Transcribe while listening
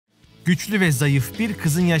Güçlü ve zayıf bir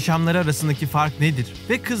kızın yaşamları arasındaki fark nedir?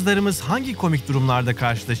 Ve kızlarımız hangi komik durumlarda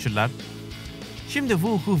karşılaşırlar? Şimdi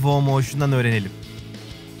Womoş'undan öğrenelim.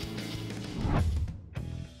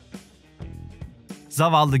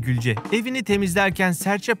 Zavallı Gülce evini temizlerken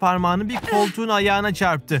serçe parmağını bir koltuğun ayağına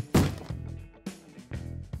çarptı.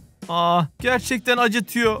 Gerçekten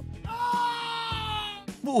acıtıyor.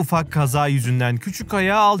 Bu ufak kaza yüzünden küçük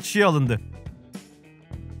ayağı alçıya alındı.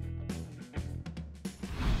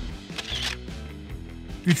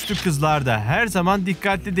 Güçlü kızlar da her zaman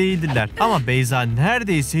dikkatli değildirler ama Beyza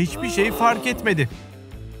neredeyse hiçbir şey fark etmedi.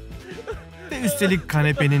 Ve üstelik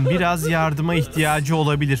kanepenin biraz yardıma ihtiyacı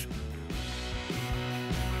olabilir.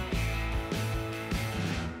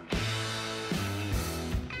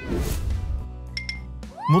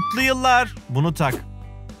 Mutlu yıllar. Bunu tak.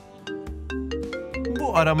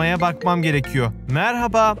 Bu aramaya bakmam gerekiyor.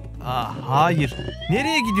 Merhaba. Hayır.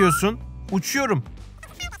 Nereye gidiyorsun? Uçuyorum.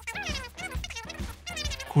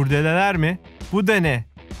 Kurdeleler mi? Bu da ne?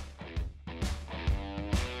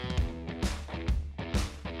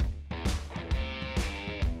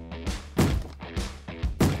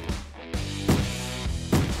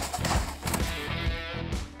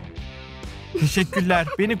 Teşekkürler.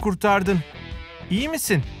 Beni kurtardın. İyi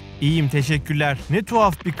misin? İyiyim, teşekkürler. Ne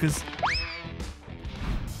tuhaf bir kız.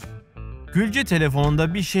 Gülce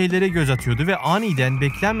telefonunda bir şeylere göz atıyordu ve aniden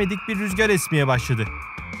beklenmedik bir rüzgar esmeye başladı.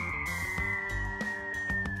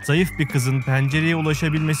 Zayıf bir kızın pencereye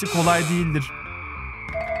ulaşabilmesi kolay değildir.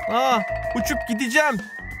 Uçup gideceğim.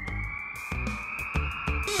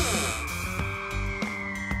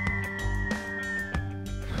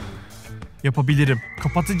 Yapabilirim.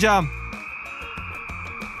 Kapatacağım.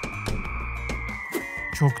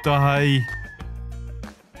 Çok daha iyi.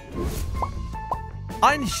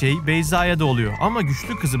 Aynı şey Beyza'ya da oluyor ama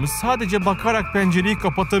güçlü kızımız sadece bakarak pencereyi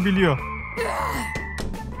kapatabiliyor.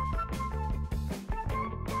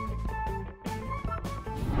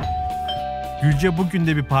 Gülce bugün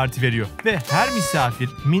de bir parti veriyor ve her misafir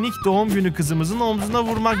minik doğum günü kızımızın omzuna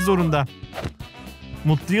vurmak zorunda.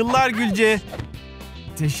 Mutlu yıllar Gülce.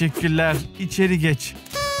 Teşekkürler. İçeri geç.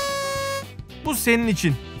 Bu senin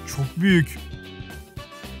için. Çok büyük.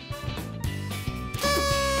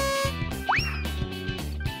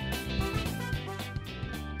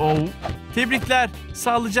 Tebrikler.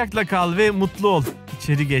 Sağlıcakla kal ve mutlu ol.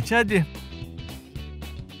 İçeri geç hadi.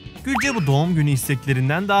 Gülce bu doğum günü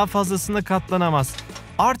isteklerinden daha fazlasına katlanamaz.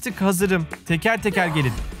 Artık hazırım. Teker teker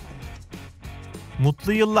gelin.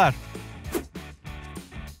 Mutlu yıllar.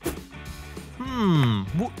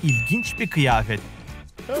 Bu ilginç bir kıyafet.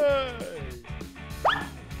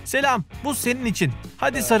 Selam, bu senin için.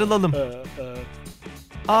 Hadi sarılalım.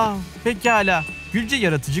 Pekala. Gülce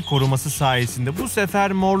yaratıcı koruması sayesinde bu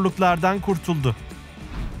sefer morluklardan kurtuldu.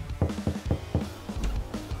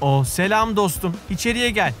 Selam dostum. İçeriye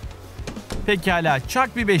gel. Pekala,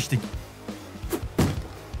 çak bir beşlik.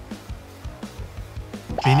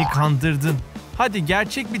 Beni kandırdın. Hadi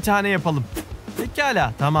gerçek bir tane yapalım.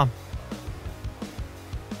 Pekala, tamam.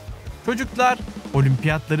 Çocuklar,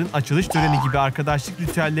 olimpiyatların açılış töreni gibi arkadaşlık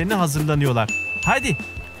ritüellerine hazırlanıyorlar. Hadi.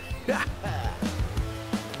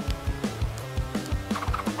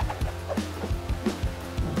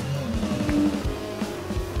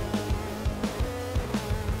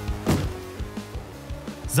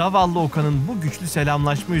 Zavallı Okan'ın bu güçlü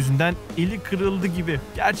selamlaşma yüzünden eli kırıldı gibi.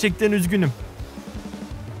 Gerçekten üzgünüm.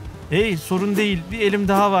 Hey, sorun değil. Bir elim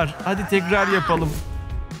daha var. Hadi tekrar yapalım.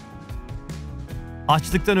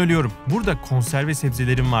 Açlıktan ölüyorum. Burada konserve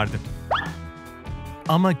sebzelerim vardı.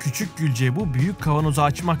 Ama küçük Gülce bu büyük kavanozu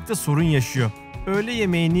açmakta sorun yaşıyor. Öğle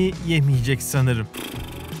yemeğini yemeyecek sanırım.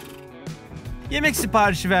 Yemek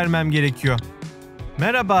siparişi vermem gerekiyor.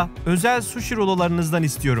 Merhaba, özel sushi rololarınızdan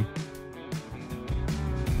istiyorum.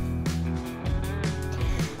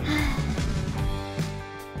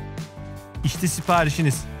 İşte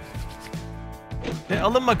siparişiniz.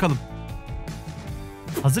 Alın bakalım.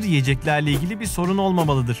 Hazır yiyeceklerle ilgili bir sorun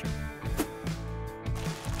olmamalıdır.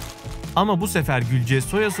 Ama bu sefer Gülce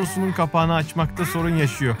soya sosunun kapağını açmakta sorun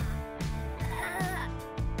yaşıyor.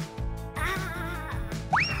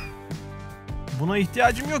 Buna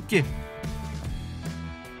ihtiyacım yok ki.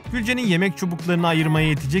 Gülce'nin yemek çubuklarını ayırmaya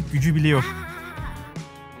yetecek gücü bile yok.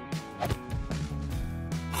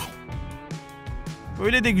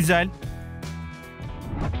 Öyle de güzel.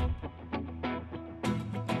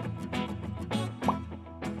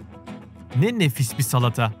 Ne nefis bir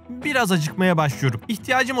salata. Biraz acıkmaya başlıyorum.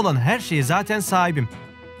 İhtiyacım olan her şeye zaten sahibim.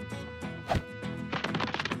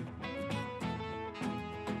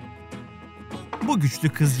 Bu güçlü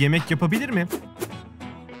kız yemek yapabilir mi?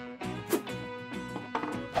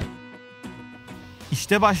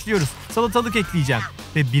 İşte başlıyoruz. Salatalık ekleyeceğim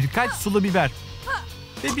ve birkaç sulu biber.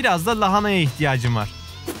 Ve biraz da lahanaya ihtiyacım var.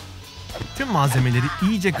 Tüm malzemeleri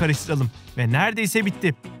iyice karıştıralım ve neredeyse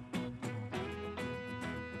bitti.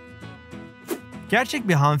 Gerçek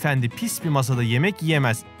bir hanımefendi pis bir masada yemek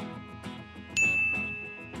yiyemez.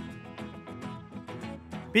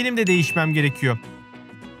 Benim de değişmem gerekiyor.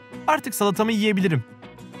 Artık salatamı yiyebilirim.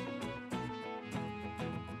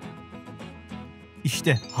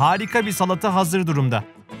 İşte harika bir salata hazır durumda.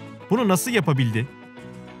 Bunu nasıl yapabildi?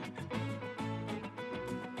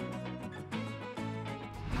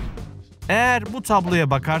 Eğer bu tabloya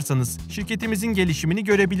bakarsanız şirketimizin gelişimini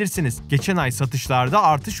görebilirsiniz. Geçen ay satışlarda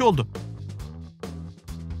artış oldu.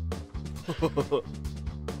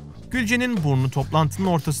 Gülce'nin burnu toplantının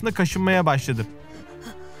ortasında kaşınmaya başladı.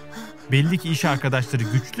 Belli ki iş arkadaşları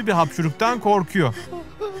güçlü bir hapşuruktan korkuyor.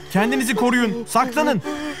 Kendinizi koruyun, saklanın.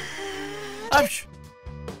 Hapş.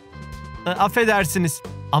 Affedersiniz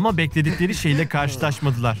ama bekledikleri şeyle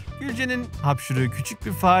karşılaşmadılar. Gülce'nin hapşuruğu küçük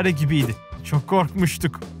bir fare gibiydi. Çok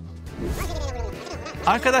korkmuştuk.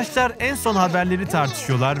 Arkadaşlar en son haberleri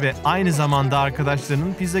tartışıyorlar ve aynı zamanda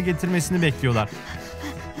arkadaşlarının pizza getirmesini bekliyorlar.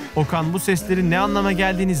 Okan bu seslerin ne anlama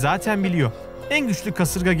geldiğini zaten biliyor. En güçlü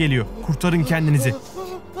kasırga geliyor. Kurtarın kendinizi.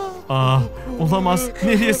 Olamaz.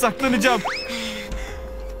 Nereye saklanacağım?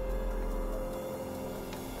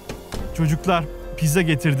 Çocuklar, pizza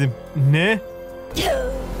getirdim. Ne?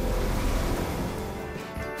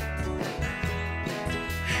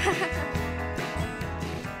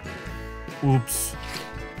 Ups.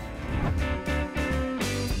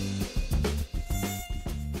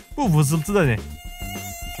 Bu vızıltı da ne?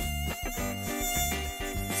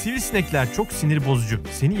 Sivrisinekler çok sinir bozucu.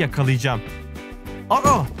 Seni yakalayacağım.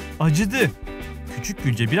 Acıdı. Küçük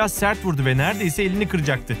Gülce biraz sert vurdu ve neredeyse elini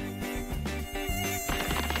kıracaktı.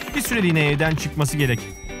 Bir süreliğine evden çıkması gerek.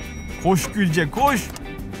 Koş Gülce, koş.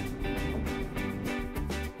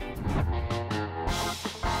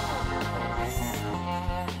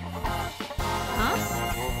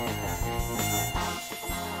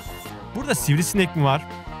 Burada sivrisinek mi var?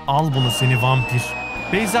 Al bunu seni vampir.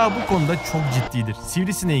 Beyza bu konuda çok ciddidir.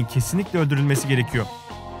 Sivrisineğin kesinlikle öldürülmesi gerekiyor.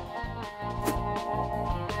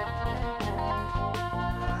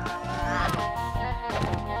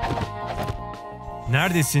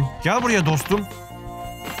 Neredesin? Gel buraya dostum.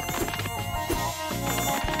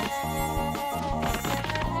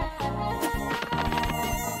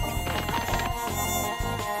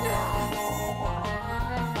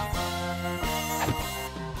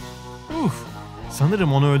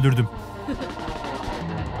 Sanırım onu öldürdüm.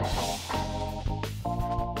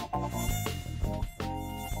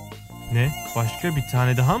 Ne? Başka bir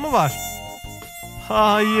tane daha mı var?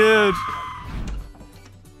 Hayır.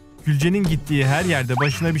 Gülce'nin gittiği her yerde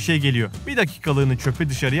başına bir şey geliyor. Bir dakikalığını çöpe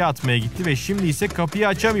dışarıya atmaya gitti ve şimdi ise kapıyı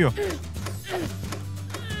açamıyor.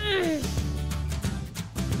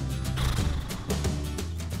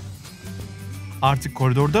 Artık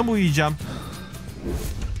koridorda mı uyuyacağım?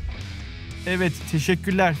 Evet,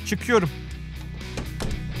 teşekkürler. Çıkıyorum.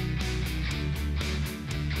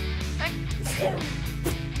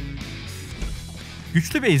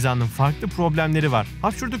 Güçlü Beyza'nın farklı problemleri var.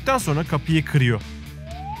 Hapşurduktan sonra kapıyı kırıyor.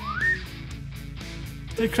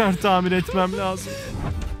 Tekrar tamir etmem lazım.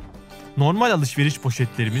 Normal alışveriş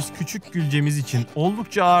poşetlerimiz küçük Gülce'miz için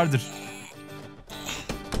oldukça ağırdır.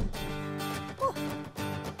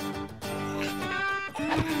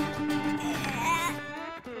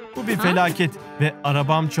 Bu bir felaket ve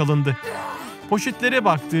arabam çalındı. Poşetlere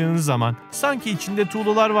baktığınız zaman sanki içinde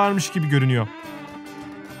tuğlalar varmış gibi görünüyor.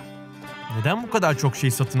 Neden bu kadar çok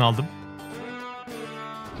şey satın aldım?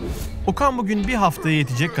 Okan bugün bir haftaya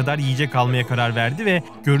yetecek kadar yiyecek almaya karar verdi ve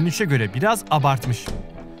görünüşe göre biraz abartmış.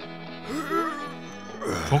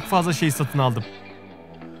 Çok fazla şey satın aldım.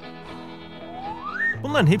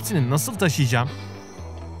 Bunların hepsini nasıl taşıyacağım?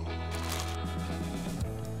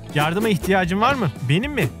 Yardıma ihtiyacın var mı?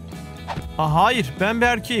 Benim mi? Hayır, ben bir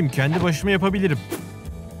erkeğim. Kendi başıma yapabilirim.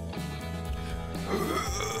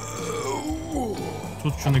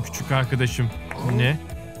 Tut şunu küçük arkadaşım. Ne?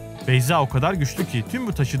 Beyza o kadar güçlü ki tüm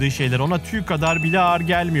bu taşıdığı şeyler ona tüy kadar bile ağır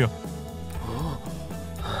gelmiyor.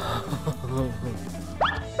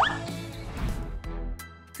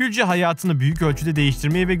 Gülce hayatını büyük ölçüde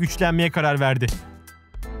değiştirmeye ve güçlenmeye karar verdi.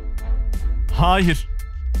 Hayır.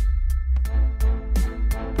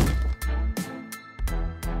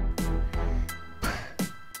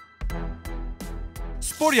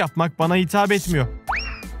 Spor yapmak bana hitap etmiyor.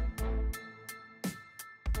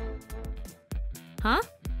 Ha?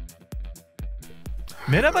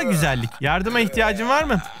 Merhaba güzellik. Yardıma ihtiyacın var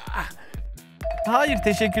mı? Hayır,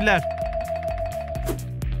 teşekkürler.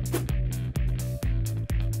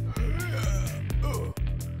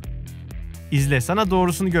 İzle, sana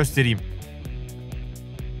doğrusunu göstereyim.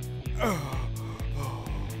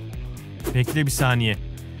 Bekle bir saniye.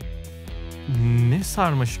 Ne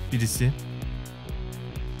sarmaşık birisi.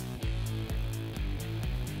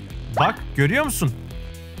 Bak, görüyor musun?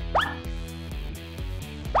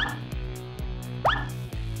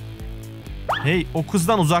 Hey, o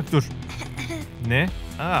kızdan uzak dur. Ne?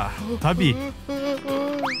 Ah, tabii.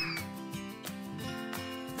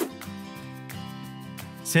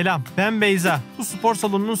 Selam, ben Beyza. Bu spor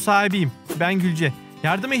salonunun sahibiyim. Ben Gülce.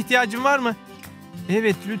 Yardıma ihtiyacın var mı?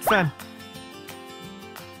 Evet, lütfen.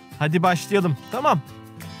 Hadi başlayalım. Tamam.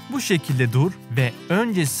 Bu şekilde dur ve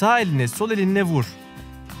önce sağ eline sol elinle vur.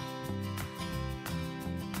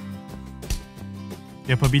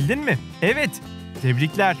 Yapabildin mi? Evet.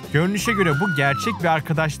 Tebrikler. Görünüşe göre bu gerçek bir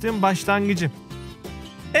arkadaşlığın başlangıcı.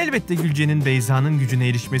 Elbette Gülce'nin Beyza'nın gücüne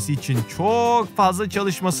erişmesi için çok fazla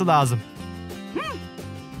çalışması lazım.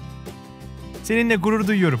 Seninle gurur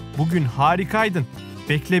duyuyorum. Bugün harikaydın.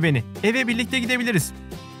 Bekle beni. Eve birlikte gidebiliriz.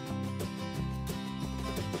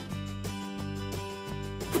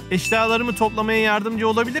 Eşyalarımı toplamaya yardımcı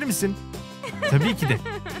olabilir misin? Tabii ki de.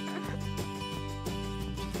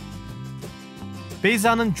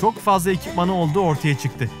 Beyza'nın çok fazla ekipmanı olduğu ortaya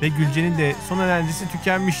çıktı ve Gülce'nin de son enerjisi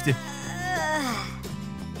tükenmişti.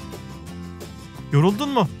 Yoruldun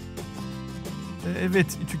mu?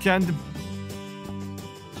 Evet, tükendim.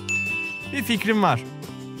 Bir fikrim var.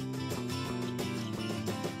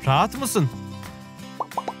 Rahat mısın?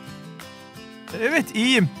 Evet,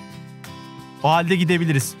 iyiyim. O halde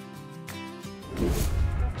gidebiliriz.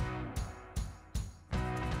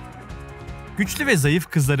 Güçlü ve zayıf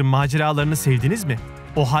kızların maceralarını sevdiniz mi?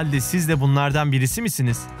 O halde siz de bunlardan birisi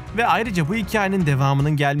misiniz? Ve ayrıca bu hikayenin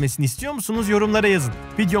devamının gelmesini istiyor musunuz? Yorumlara yazın.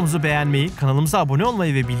 Videomuzu beğenmeyi, kanalımıza abone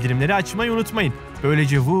olmayı ve bildirimleri açmayı unutmayın.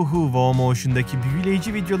 Böylece Woohoo ve Omotion'daki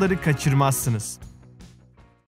büyüleyici videoları kaçırmazsınız.